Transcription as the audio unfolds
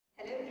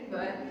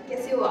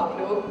कैसे हो आप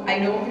लोग? I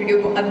know वीडियो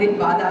बहुत दिन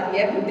बाद आ रही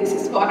है, but this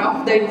is one of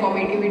the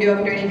informative video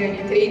of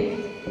 2023.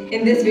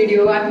 In this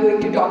video, I'm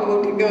going to talk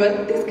about a girl.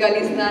 This girl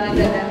is none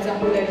other than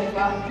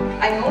Arifa.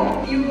 I know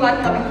you are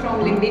coming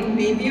from LinkedIn.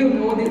 Maybe you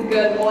know this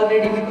girl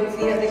already because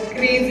she has a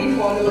crazy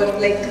followers,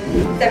 like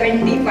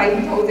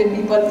 75,000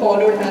 people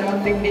followed her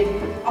on LinkedIn.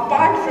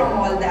 Apart from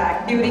all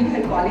that, during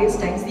her college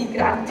time, she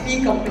cracked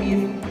 3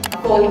 companies: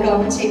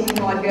 Qualcomm,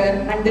 JP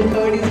Morgan, and the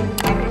third is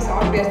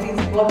Microsoft, where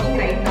she's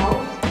working right now.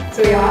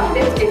 So yeah,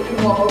 let's get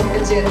to know about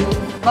the journey.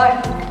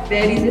 But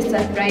there is a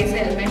surprise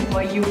element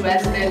for you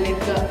as well in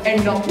the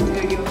end of this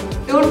video.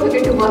 Don't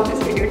forget to watch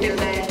this video till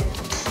the end.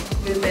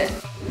 Till then,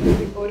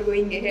 before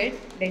going ahead,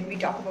 let me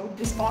talk about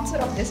the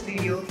sponsor of this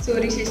video. So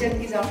recession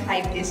is on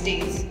hype these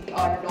days.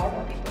 A lot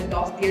of people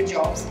lost their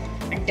jobs,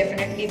 and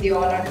definitely they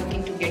all are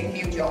looking to get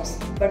new jobs.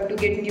 But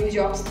to get new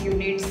jobs, you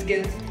need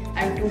skills,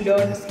 and to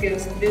learn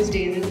skills these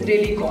days is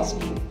really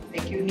costly.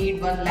 Like you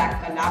need 1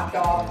 lakh a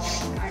laptop,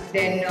 and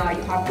then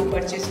you have to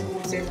purchase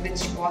courses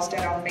which cost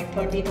around like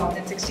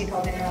 30,000,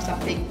 60,000 or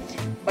something.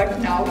 But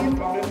now your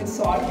problem is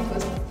solved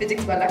because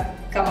physics wala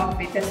come up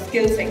with a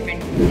skill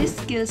segment. This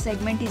skill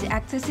segment is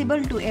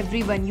accessible to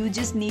everyone. You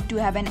just need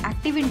to have an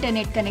active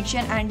internet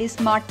connection and a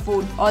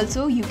smartphone.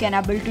 Also, you can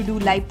able to do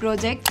live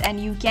projects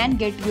and you can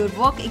get your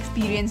work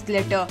experience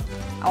later.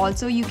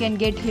 Also, you can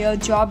get here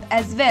job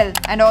as well.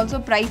 And also,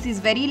 price is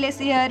very less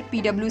here.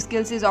 PW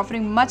Skills is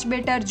offering much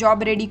better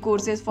job ready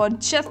courses for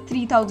just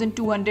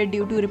 3,200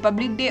 due to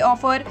Republic Day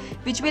offer,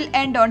 which will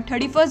end on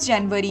 31st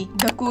January.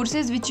 The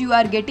courses which you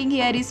are getting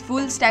here is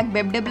full stack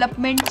web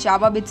development,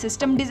 Java with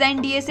system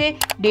design DSA,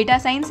 data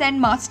science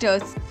and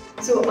masters.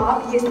 So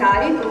आप ये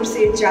सारे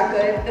courses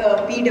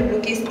जाकर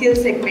PW के skill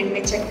segment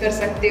में check कर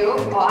सकते हो,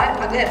 और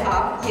अगर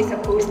आप ये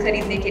सब कोर्स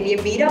खरीदने के लिए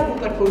मेरा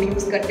कूपन कोड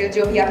यूज़ करते हो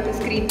जो भी आपको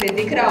स्क्रीन पे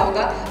दिख रहा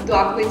होगा, तो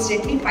आपको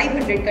इंस्टेंटली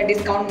 500 का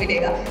डिस्काउंट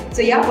मिलेगा.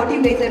 So yeah, what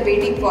you guys are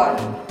waiting for?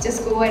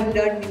 Just go and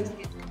learn new skills.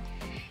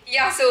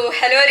 Yeah, so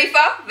hello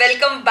Arifa,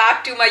 welcome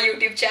back to my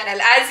YouTube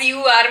channel. As you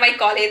are my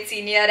college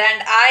senior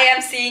and I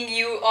am seeing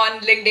you on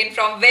LinkedIn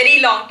from very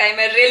long time,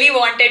 I really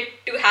wanted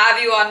to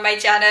have you on my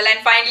channel,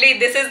 and finally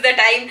this is the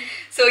time.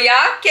 So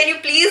yeah, can you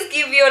please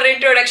give your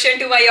introduction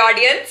to my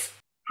audience?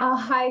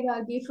 Hi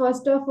Gargi,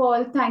 first of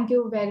all, thank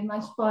you very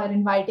much for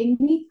inviting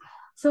me.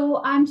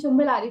 So I'm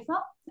Shumbal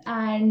Arifa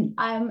and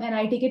I'm an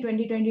NITK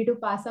 2022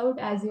 pass out.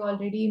 As you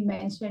already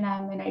mentioned,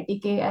 I'm an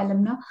NITK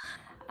alumna.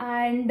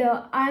 And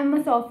I'm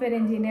a software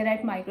engineer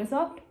at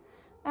Microsoft,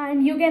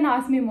 and you can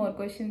ask me more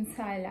questions,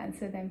 I'll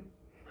answer them.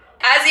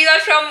 As you are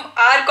from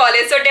our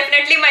college, so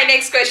definitely my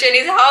next question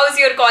is, how's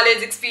your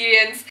college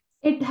experience?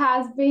 It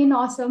has been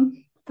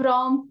awesome.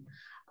 From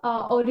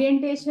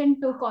orientation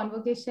to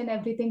convocation,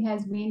 everything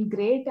has been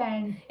great,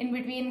 and in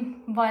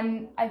between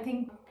I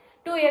think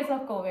 2 years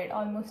of COVID,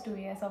 almost 2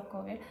 years of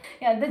COVID.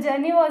 Yeah, the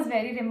journey was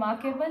very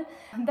remarkable.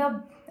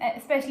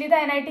 Especially the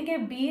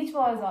NITK beach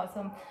was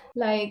awesome.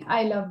 Like,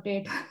 I loved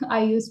it.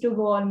 I used to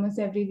go almost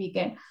every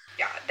weekend.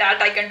 Yeah,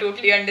 that I can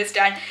totally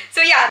understand.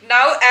 So yeah,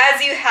 now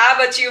as you have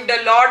achieved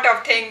a lot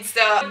of things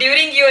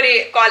during your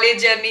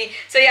college journey,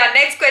 so yeah,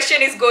 next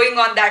question is going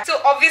on that. So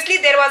obviously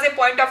there was a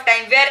point of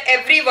time where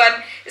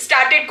everyone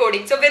started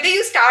coding. So whether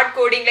you start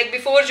coding like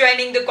before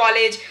joining the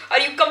college, or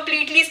you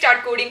completely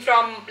start coding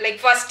from like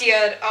first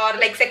year or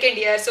like second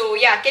year. So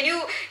yeah, can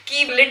you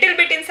keep little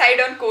bit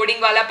inside on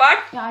coding wala part?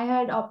 I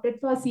had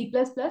opted for C++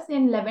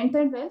 in 11th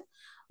and 12th.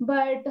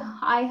 But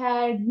I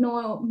had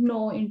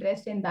no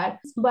interest in that.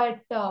 But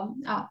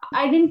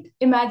I didn't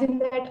imagine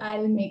that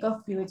I'll make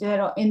a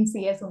future in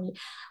CS only.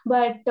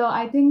 But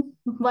I think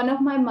one of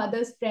my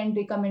mother's friend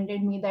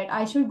recommended me that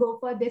I should go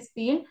for this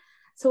field.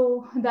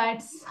 So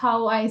that's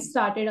how I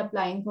started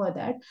applying for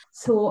that.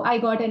 So I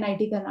got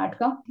NIT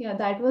Karnataka. Yeah,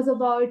 that was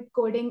about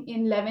coding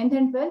in 11th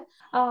and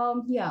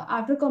 12th. Yeah,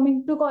 after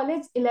coming to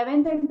college,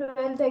 11th and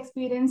 12th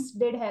experience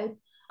did help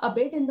a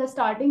bit in the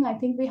starting. I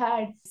think we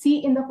had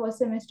C in the first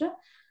semester.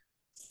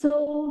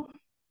 So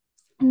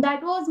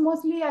that was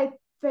mostly, I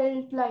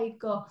felt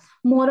like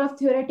more of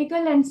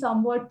theoretical and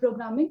somewhat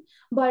programming,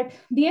 but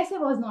DSA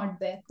was not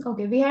there.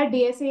 Okay, we had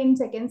DSA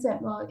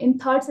in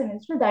third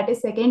semester, that is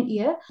second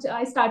year. So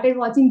I started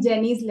watching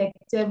Jenny's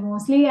lecture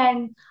mostly,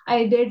 and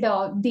I did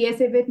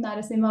DSA with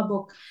Narasimha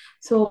book.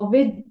 So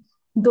with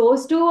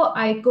those two,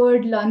 I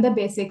could learn the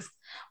basics,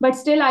 but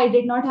still I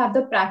did not have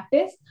the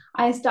practice.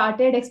 I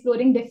started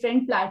exploring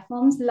different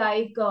platforms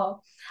like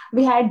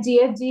we had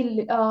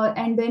GFG,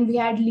 and then we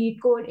had Lead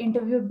Code,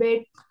 Interview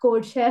Bit,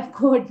 Code Chef,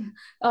 Code.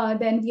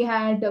 Then we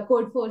had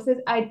Code Forces.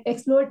 I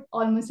explored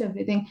almost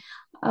everything,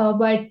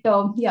 but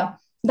yeah,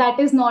 that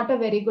is not a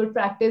very good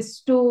practice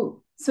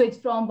to switch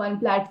from one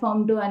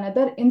platform to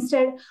another.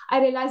 Instead,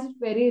 I realized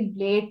very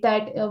late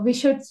that we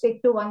should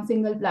stick to one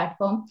single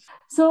platform.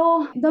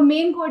 So the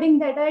main coding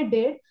that I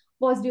did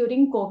was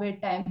during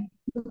COVID time,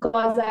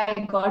 because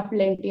I got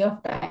plenty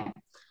of time.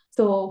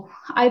 So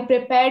I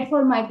prepared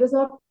for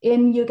Microsoft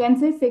in, you can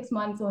say, 6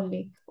 months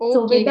only. Okay.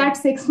 So with that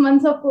 6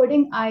 months of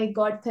coding, I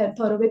got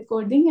thorough with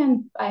coding,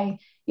 and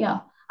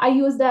I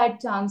used that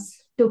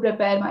chance to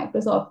prepare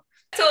Microsoft.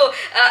 So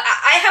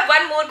I have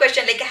one more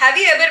question. Like, have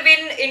you ever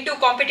been into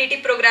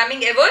competitive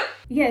programming ever?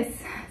 Yes.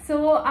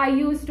 So I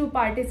used to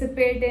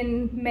participate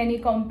in many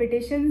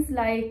competitions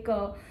like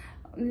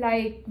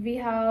we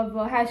have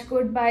hash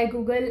code by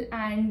Google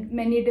and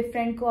many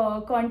different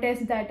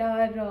contests that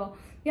are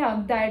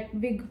that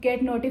we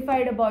get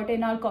notified about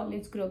in our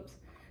college groups.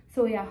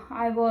 So yeah,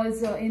 I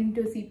was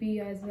into CPE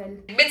as well.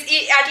 Means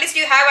at least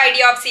you have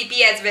idea of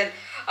CP as well.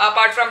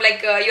 Apart from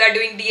like you are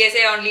doing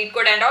DSA on lead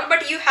code and all,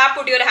 but you have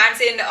put your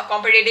hands in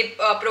competitive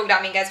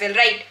programming as well,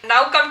 right?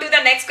 Now come to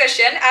the next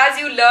question. As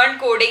you learn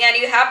coding and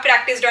you have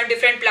practiced on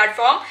different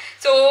platform,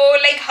 so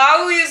like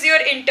how is your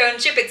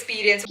internship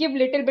experience? Give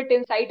little bit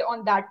insight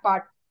on that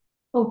part.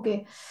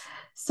 Okay.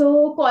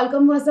 So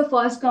Qualcomm was the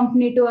first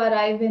company to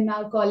arrive in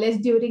our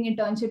college during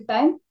internship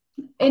time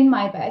in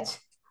my batch.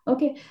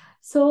 Okay.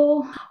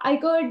 So I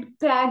could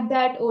crack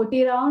that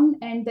OT round,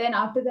 and then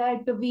after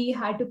that we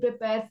had to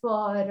prepare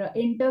for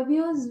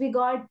interviews. We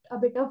got a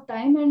bit of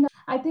time, and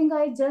I think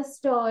I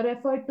just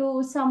referred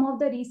to some of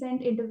the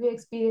recent interview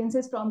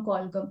experiences from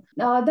Qualcomm.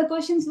 The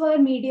questions were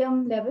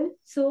medium level,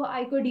 so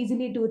I could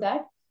easily do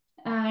that.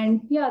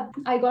 And yeah,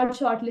 I got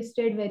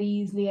shortlisted very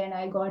easily, and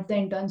I got the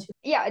internship.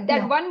 Yeah,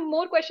 that one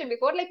more question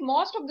before, like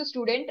most of the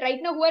student right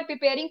now who are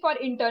preparing for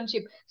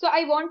internship, so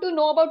I want to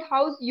know about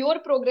how's your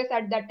progress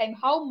at that time,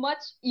 how much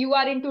you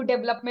are into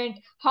development,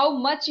 how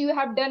much you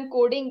have done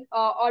coding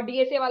or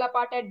DSA wala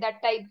part at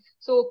that time.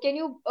 So can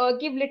you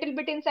give little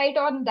bit insight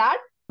on that?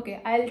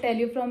 Okay, I'll tell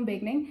you from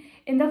beginning.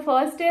 In the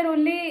first year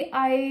only,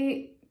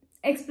 I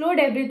explored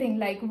everything,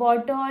 like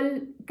what all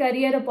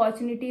career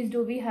opportunities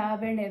do we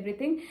have and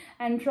everything.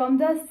 And from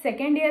the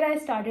second year, I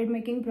started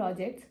making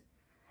projects.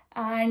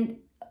 And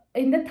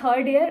in the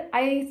third year,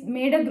 I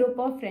made a group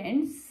of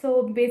friends.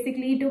 So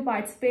basically to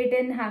participate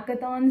in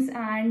hackathons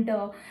and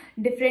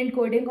different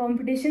coding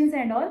competitions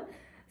and all.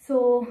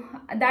 So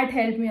that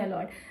helped me a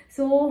lot.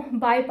 So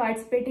by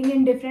participating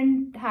in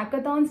different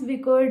hackathons, we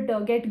could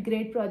get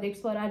great projects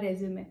for our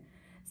resume.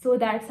 So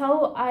that's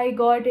how I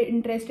got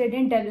interested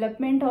in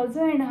development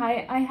also, and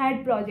I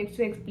had projects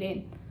to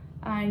explain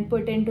and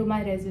put into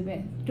my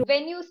resume.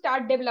 When you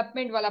start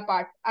development wala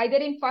part, either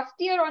in first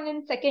year or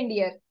in second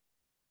year?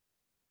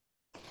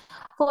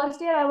 First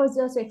year I was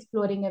just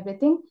exploring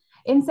everything.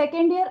 In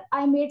second year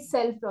I made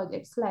self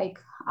projects, like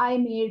I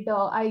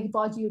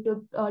watched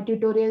YouTube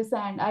tutorials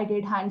and I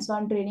did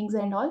hands-on trainings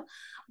and all.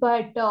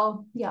 But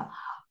yeah,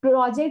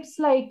 projects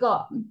like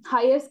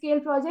higher scale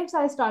projects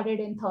I started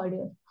in third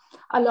year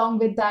along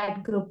with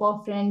that group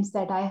of friends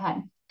that I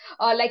had.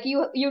 Like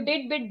you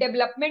did bit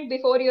development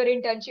before your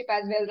internship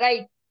as well,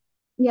 right?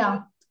 Yeah,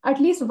 at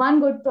least one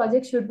good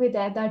project should be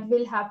there that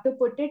will have to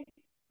put it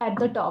at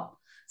the top.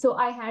 So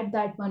I had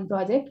that one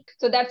project.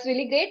 So that's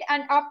really great.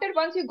 And after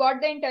once you got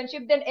the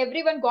internship, then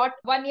everyone got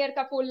 1 year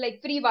ka full like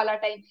free wala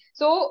time.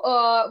 So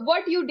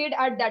what you did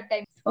at that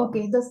time?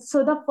 Okay,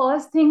 so the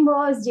first thing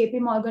was JP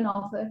Morgan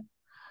offer.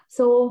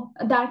 So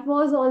that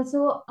was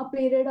also a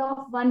period of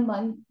 1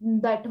 month,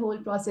 that whole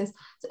process.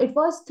 So it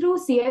was through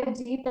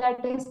CFG,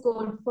 that is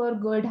Code for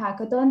Good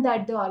hackathon,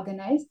 that they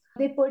organized.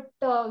 They put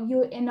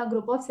you in a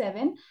group of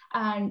 7,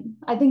 and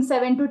I think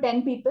 7 to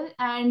 10 people,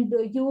 and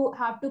you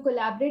have to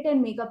collaborate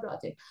and make a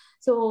project.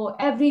 So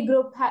every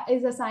group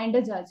is assigned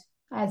a judge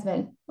as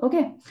well.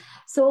 Okay,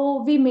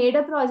 so we made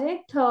a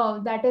project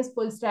that is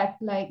full stack.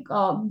 Like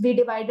we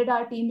divided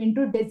our team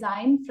into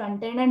design,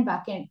 front end, and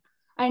back end,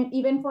 and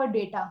even for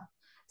data.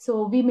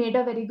 So we made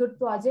a very good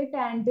project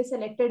and they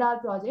selected our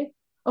project.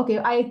 Okay,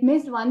 I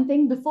missed one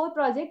thing. Before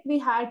project, we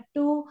had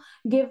to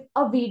give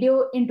a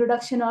video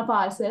introduction of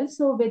ourselves.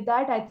 So with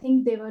that, I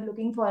think they were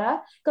looking for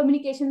our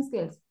communication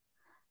skills.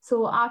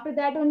 So after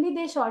that only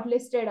they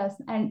shortlisted us,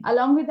 and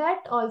along with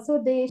that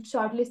also they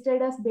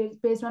shortlisted us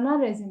based on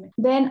our resume.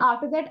 Then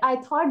after that I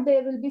thought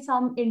there will be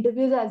some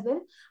interviews as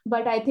well,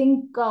 but I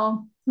think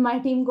my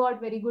team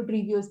got very good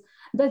reviews.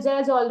 The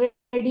judge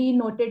already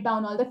noted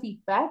down all the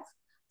feedbacks.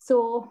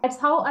 So that's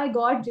how I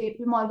got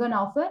JP Morgan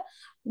offer.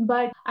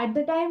 But at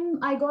the time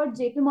I got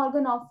JP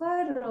Morgan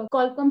offer,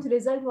 Qualcomm's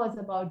result was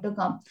about to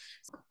come.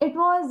 It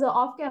was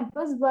off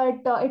campus, but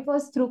it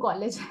was through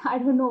college. I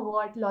don't know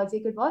what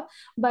logic it was,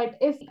 but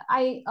if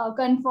I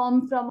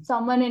confirm from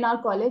someone in our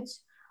college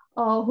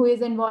who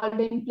is involved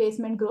in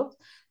placement groups,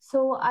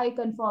 so I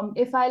confirmed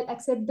if I'll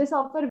accept this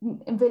offer,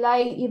 will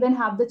I even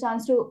have the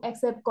chance to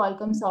accept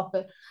Qualcomm's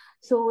offer?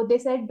 So they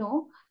said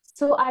no.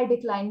 So I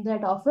declined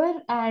that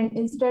offer and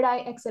instead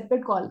I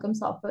accepted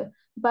Qualcomm's offer.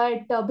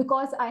 But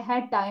because I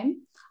had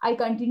time, I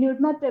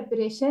continued my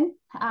preparation,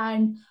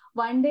 and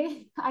one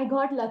day I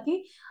got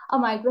lucky. A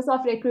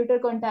Microsoft recruiter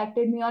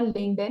contacted me on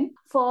LinkedIn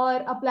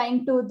for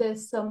applying to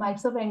this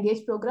Microsoft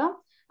Engage program,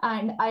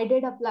 and I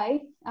did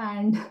apply,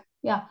 and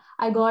yeah,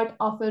 I got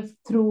offer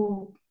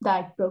through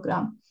that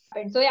program.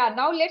 And so yeah,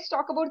 now let's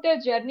talk about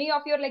the journey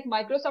of your like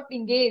Microsoft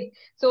Engage.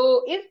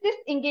 So is this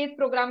Engage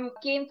program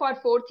came for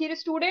fourth year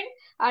student,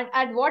 and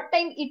at what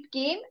time it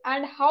came,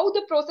 and how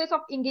the process of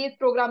Engage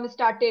program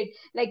started?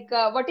 Like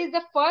what is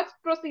the first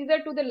procedure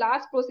to the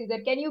last procedure?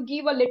 Can you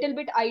give a little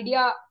bit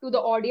idea to the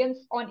audience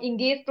on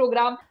Engage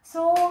program?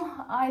 So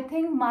I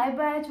think my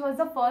batch was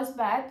the first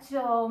batch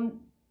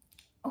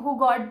who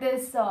got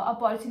this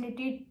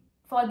opportunity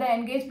for the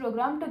Engage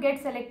program to get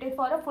selected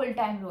for a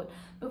full-time role.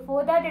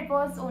 Before that, it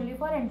was only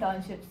for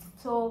internships.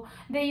 So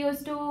they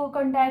used to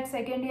contact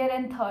second year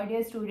and third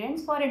year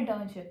students for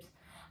internships.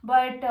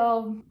 But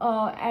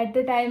at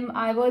the time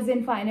I was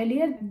in final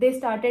year, they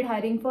started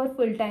hiring for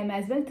full-time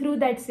as well through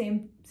that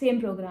same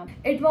program.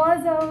 It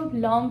was a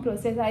long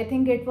process. I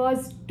think it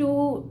was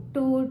 2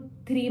 to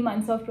 3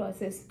 months of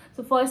process.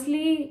 So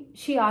firstly,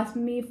 she asked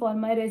me for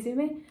my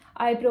resume.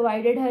 I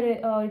provided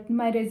her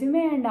my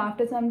resume, and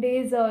after some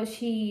days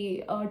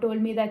she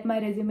told me that my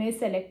resume is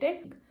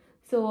selected.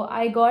 So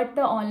I got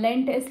the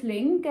online test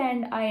link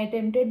and I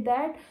attempted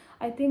that.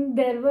 I think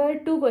there were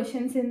 2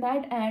 questions in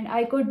that, and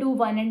I could do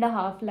one and a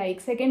half. Like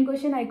second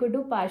question I could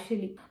do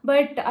partially,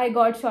 but I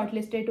got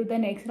shortlisted to the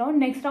next round.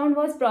 Next round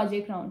was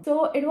project round.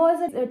 So it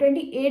was a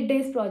 28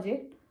 days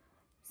project.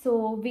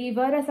 So we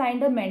were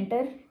assigned a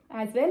mentor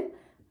as well.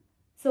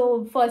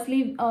 So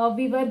firstly,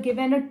 we were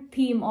given a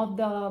theme of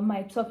the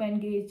Microsoft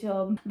Engage.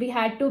 We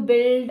had to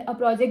build a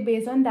project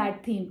based on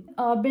that theme.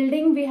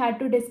 Building, we had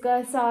to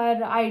discuss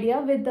our idea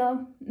with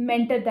the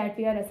mentor that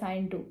we are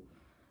assigned to.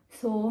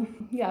 So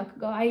yeah,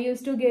 I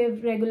used to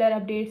give regular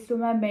updates to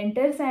my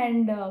mentors,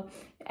 and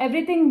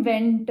everything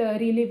went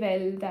really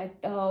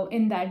well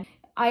in that.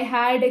 I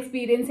had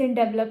experience in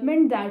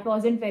development that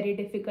wasn't very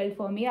difficult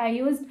for me. I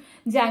used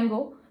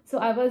Django. So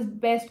I was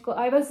best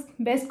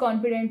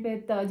confident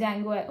with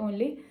Django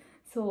only.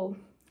 So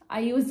I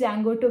used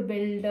Django to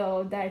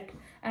build that,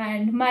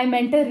 and my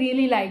mentor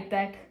really liked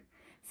that.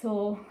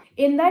 So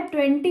in that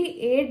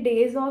 28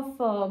 days of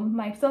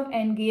Microsoft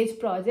Engage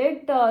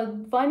project,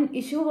 one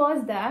issue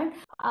was that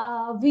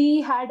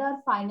we had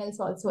our finals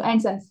also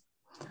and sense.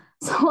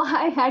 So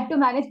I had to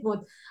manage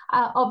both.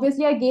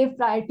 Obviously, I gave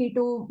priority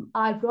to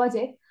our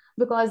project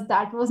because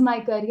that was my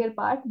career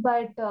part.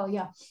 But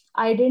yeah,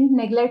 I didn't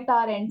neglect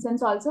our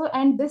ensigns also.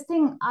 And this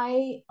thing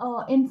I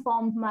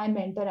informed my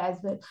mentor as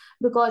well,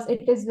 because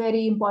it is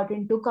very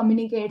important to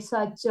communicate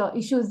such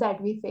issues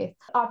that we face.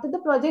 After the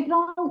project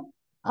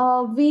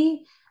round,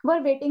 we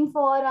were waiting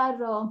for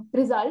our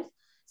results.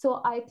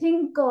 So I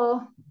think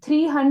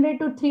 300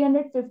 to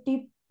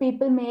 350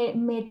 people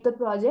made the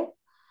project,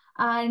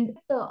 and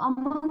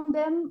among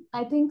them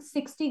I think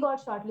 60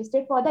 got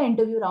shortlisted for the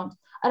interview rounds,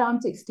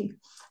 around 60.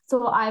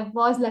 So I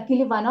was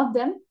luckily one of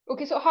them.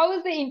 Okay, so how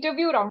was the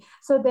interview round?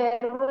 So there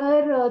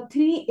were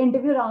 3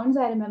 interview rounds,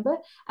 I remember,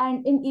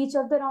 and in each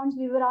of the rounds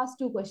we were asked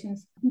 2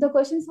 questions. The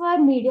questions were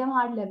medium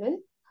hard level,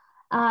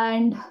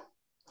 and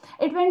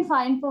it went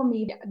fine for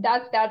me. Yeah,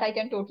 that I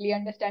can totally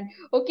understand.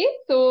 Okay,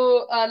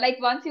 so like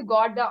once you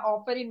got the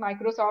offer in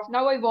Microsoft,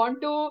 now I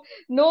want to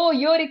know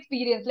your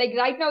experience. Like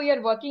right now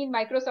you're working in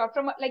Microsoft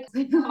from like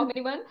how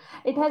many months?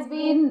 It has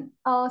been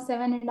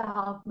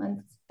 7.5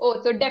 months. Oh,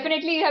 so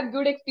definitely you have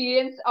good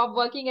experience of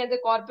working as a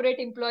corporate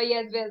employee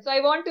as well. So I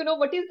want to know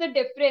what is the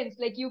difference,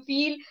 like you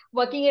feel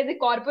working as a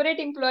corporate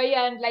employee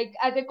and like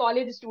as a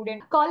college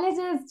student. College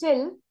is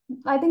chill.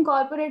 I think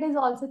corporate is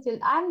also chill.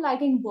 I'm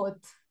liking both,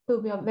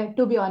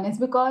 to be honest,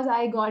 because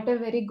I got a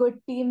very good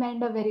team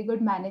and a very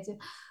good manager.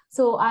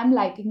 So I'm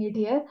liking it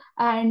here.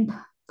 And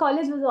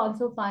college was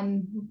also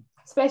fun.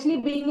 Especially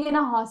being in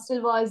a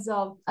hostel was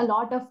a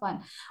lot of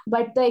fun.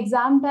 But the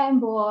exam time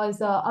was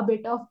a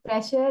bit of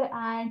pressure,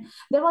 and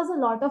there was a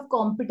lot of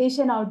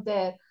competition out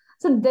there.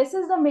 So this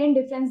is the main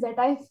difference that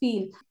I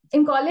feel.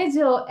 In college,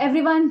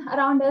 everyone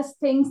around us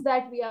thinks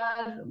that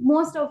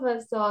most of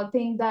us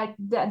think that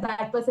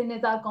that person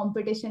is our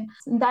competition.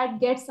 That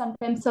gets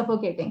sometimes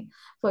suffocating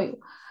for you.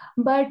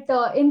 But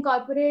in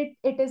corporate,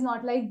 it is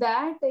not like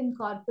that. In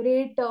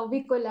corporate,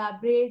 we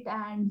collaborate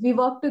and we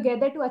work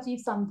together to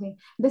achieve something.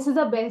 This is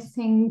the best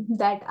thing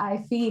that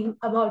I feel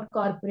about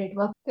corporate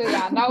work. So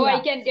yeah, now I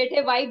Yeah, can get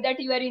a vibe that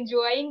you are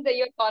enjoying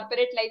your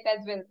corporate life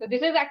as well. So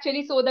this is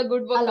actually so the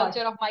good a work lot,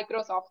 culture of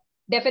Microsoft.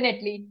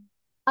 Definitely.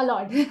 a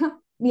lot.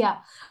 Yeah,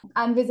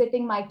 I'm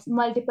visiting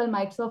multiple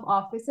Microsoft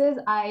offices.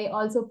 I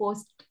also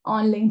post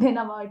on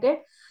LinkedIn about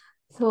it.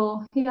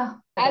 So yeah,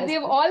 As we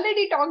have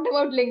already talked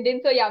about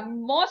LinkedIn, so yeah,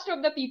 most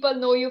of the people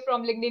know you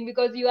from LinkedIn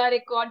because you are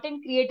a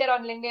content creator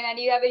on LinkedIn and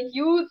you have a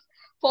huge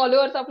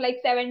followers of like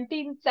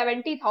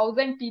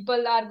 70,000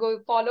 people are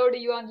followed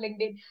you on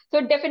LinkedIn.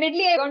 So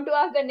definitely I want to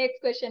ask the next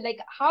question, like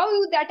how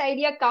that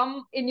idea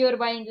come in your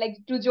mind, like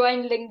to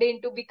join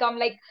LinkedIn, to become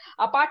like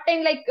a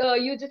part-time, like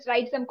you just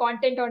write some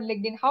content on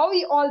LinkedIn. How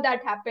all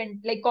that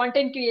happened, like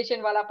content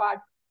creation wala part?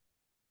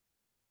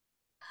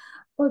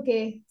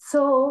 Okay,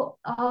 so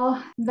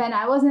when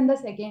I was in the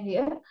second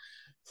year,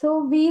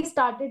 so we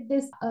started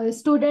this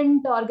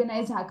student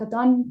organized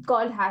hackathon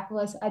called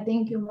Hackverse. I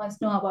think you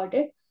must know about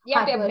it.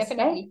 Yep, Hackverse, right?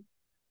 definitely.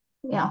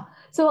 Yeah.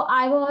 So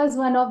I was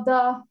one of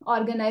the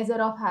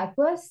organizer of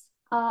Hackers,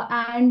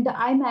 and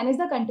I managed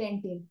the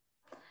content team.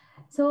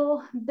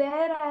 So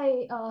there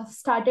I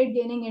started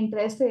gaining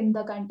interest in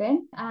the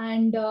content,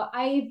 and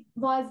I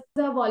was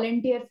a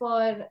volunteer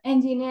for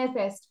Engineer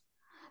Fest.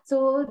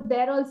 So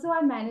there also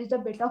I managed a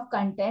bit of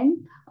content,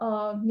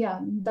 yeah,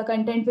 the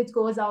content which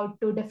goes out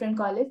to different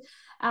college,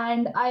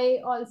 and I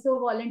also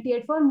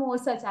volunteered for more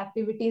such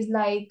activities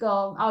like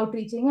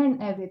outreaching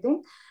and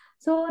everything.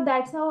 So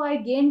that's how I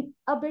gained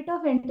a bit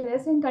of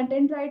interest in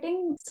content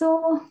writing.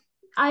 So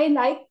I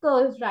like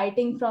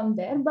writing from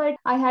there, but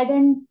I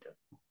hadn't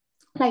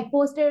like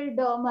posted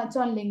much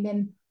on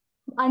LinkedIn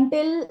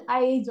until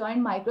I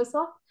joined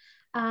Microsoft,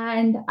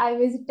 and I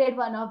visited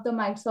one of the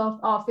Microsoft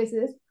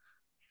offices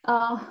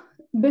uh,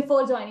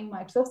 before joining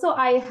Microsoft. So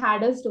I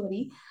had a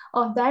story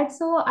of that.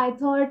 So I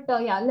thought,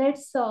 yeah,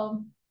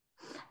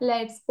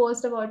 let's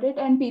post about it,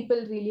 and people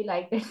really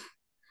liked it.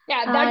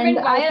 Yeah, that And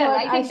went I viral. thought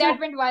I I think that should.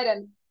 went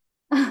viral.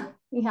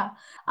 Yeah.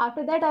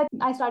 After that,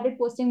 I started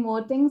posting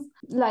more things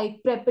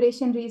like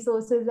preparation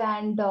resources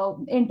and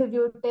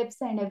interview tips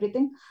and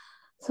everything.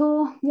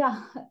 So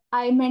yeah,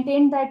 I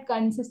maintained that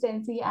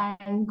consistency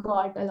and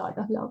got a lot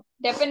of love.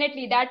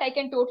 Definitely, that I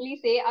can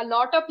totally say. A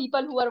lot of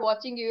people who are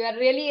watching you are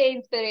really an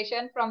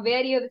inspiration from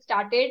where you have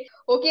started.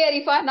 Okay,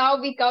 Arifa, now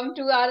we come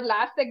to our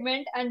last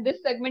segment, and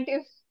this segment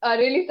is a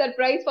really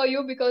surprise for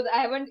you because I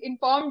haven't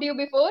informed you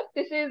before.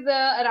 This is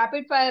a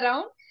rapid fire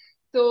round.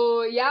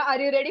 So, yeah, are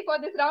you ready for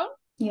this round?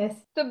 Yes.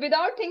 So,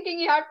 without thinking,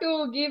 you have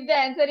to give the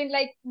answer in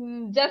like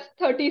just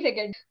 30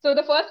 seconds. So,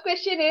 the first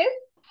question is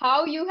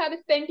how you have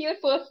spent your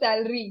first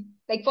salary,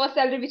 like first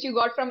salary which you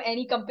got from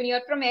any company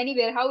or from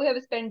anywhere, how you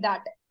have spent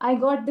that. I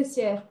got this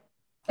chair.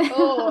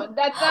 Oh,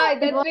 that's nice. It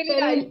That's was really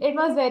very nice. it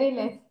was very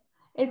less.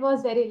 It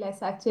was very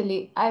less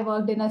actually. I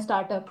worked in a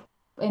startup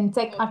in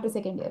after Okay.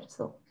 second year.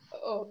 So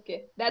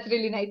Okay. That's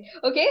really nice.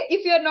 Okay.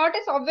 If you're not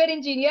a software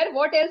engineer,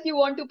 what else you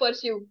want to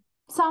pursue?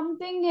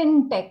 something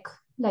in tech,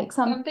 like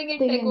Something something in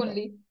tech in tech.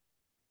 only.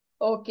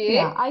 Yeah, Okay.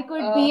 I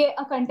could be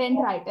a content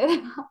writer.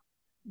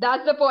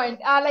 That's the point.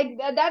 Like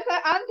that's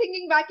I'm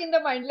thinking back in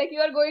the mind. Like you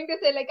are going to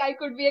say, like I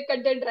could be a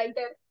content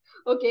writer.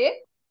 Okay.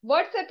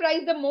 What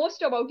surprised the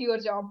most about your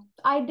job?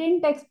 I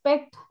didn't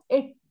expect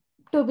it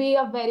to be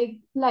a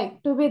very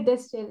like to be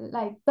this chill.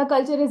 Like the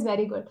culture is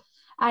very good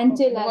and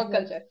Okay, chill the as work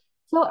well. culture.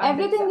 So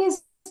everything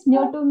Understand. is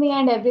new to me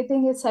and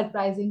everything is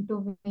surprising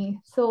to me.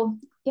 So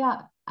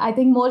yeah, I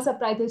think more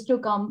surprises to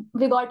come.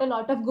 We got a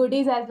lot of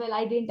goodies as well.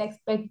 I didn't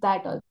expect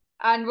that also.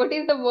 And what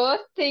is the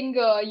worst thing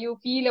you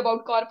feel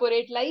about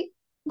corporate life?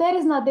 There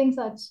is nothing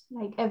such,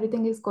 like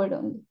everything is good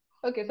only.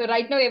 Okay, so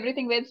right now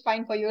everything went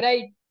fine for you,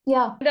 right?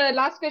 Yeah. The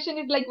last question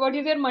is like, what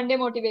is your Monday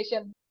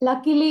motivation?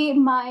 Luckily,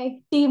 my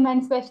team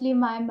and especially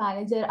my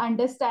manager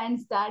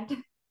understands that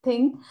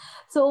thing.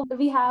 So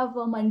we have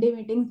Monday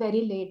meetings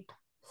very late.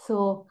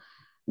 So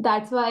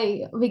that's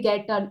why we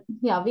get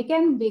yeah, we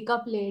can wake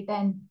up late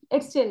and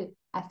it's chill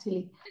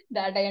actually.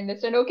 That I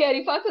understand. Okay,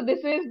 Arifa, so this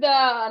is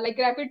the like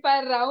rapid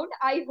fire round.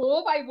 I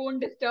hope I won't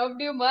disturb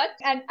you much.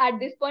 And at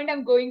this point,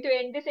 I'm going to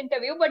end this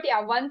interview. But yeah,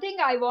 one thing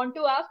I want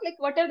to ask, like,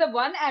 what are the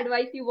one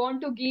advice you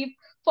want to give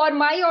for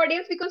my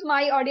audience? Because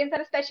my audience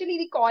are especially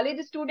the college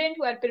student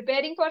who are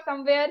preparing for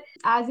somewhere.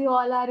 As you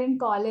all are in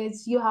college,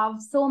 you have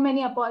so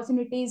many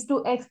opportunities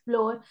to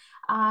explore,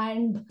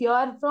 and if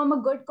you're from a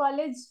good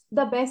college,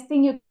 the best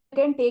thing you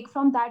can take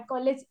from that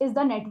college is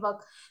the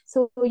network.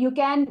 So you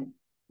can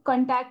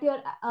contact your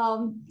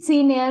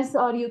seniors,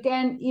 or you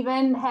can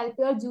even help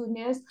your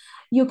juniors.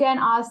 You can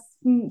ask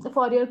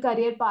for your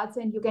career paths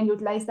and you can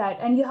utilize that,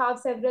 and you have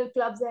several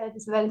clubs there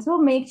as well. So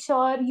make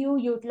sure you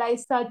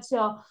utilize such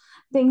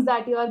things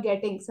that you are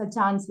getting such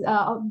chance.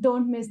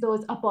 Don't miss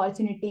those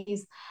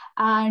opportunities,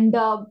 and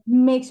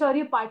make sure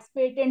you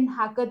participate in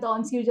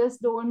hackathons. You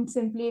just don't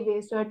simply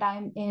waste your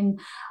time in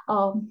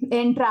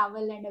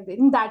travel and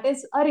everything. That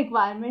is a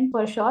requirement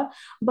for sure,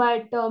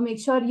 but make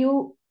sure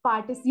you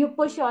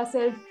push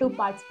yourself to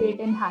participate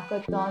in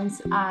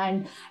hackathons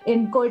and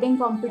in coding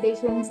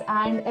competitions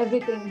and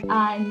everything,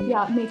 and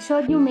yeah, make sure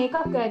you make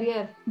a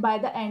career by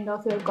the end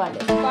of your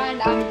college.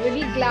 And I'm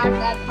really glad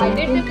that I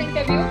did this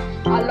interview.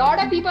 A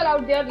lot of people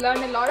out there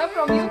learn a lot of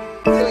from you.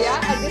 So yeah,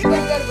 at this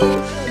point we are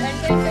going to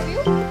end the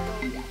interview.